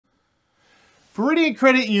Veridian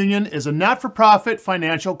Credit Union is a not-for-profit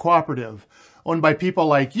financial cooperative owned by people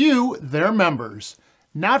like you, their members.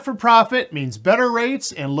 Not-for-profit means better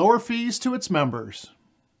rates and lower fees to its members.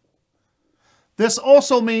 This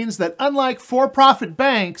also means that unlike for-profit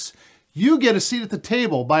banks, you get a seat at the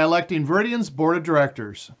table by electing Veridian's board of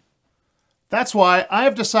directors. That's why I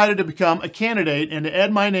have decided to become a candidate and to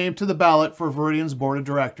add my name to the ballot for Veridian's board of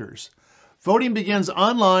directors. Voting begins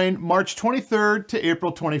online March 23rd to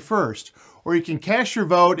April 21st, or you can cast your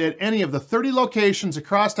vote at any of the 30 locations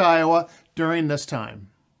across Iowa during this time.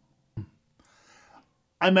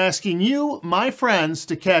 I'm asking you, my friends,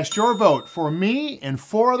 to cast your vote for me and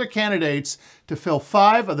 4 other candidates to fill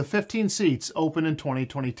 5 of the 15 seats open in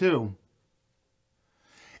 2022.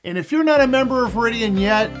 And if you're not a member of Veridian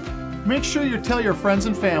yet, make sure you tell your friends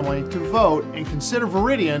and family to vote and consider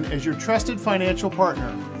Veridian as your trusted financial partner.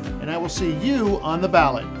 And I will see you on the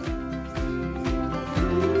ballot.